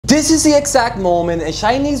This is the exact moment a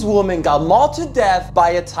Chinese woman got mauled to death by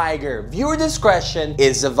a tiger. Viewer discretion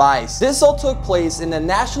is advised. This all took place in a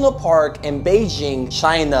national park in Beijing,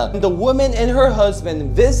 China. The woman and her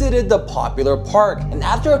husband visited the popular park, and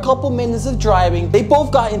after a couple minutes of driving, they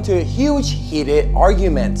both got into a huge heated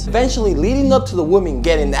argument, eventually leading up to the woman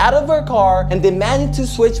getting out of her car and demanding to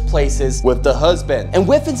switch places with the husband. And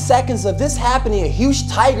within seconds of this happening, a huge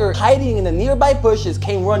tiger hiding in the nearby bushes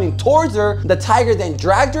came running towards her. The tiger then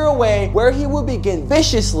dragged her away, where he would begin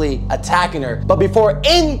viciously attacking her. But before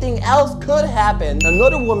anything else could happen,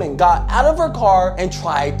 another woman got out of her car and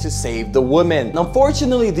tried to save the woman.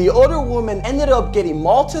 Unfortunately, the other woman ended up getting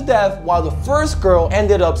mauled to death, while the first girl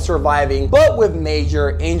ended up surviving, but with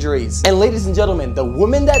major injuries. And ladies and gentlemen, the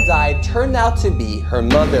woman that died turned out to be her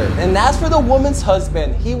mother. And as for the woman's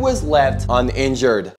husband, he was left uninjured.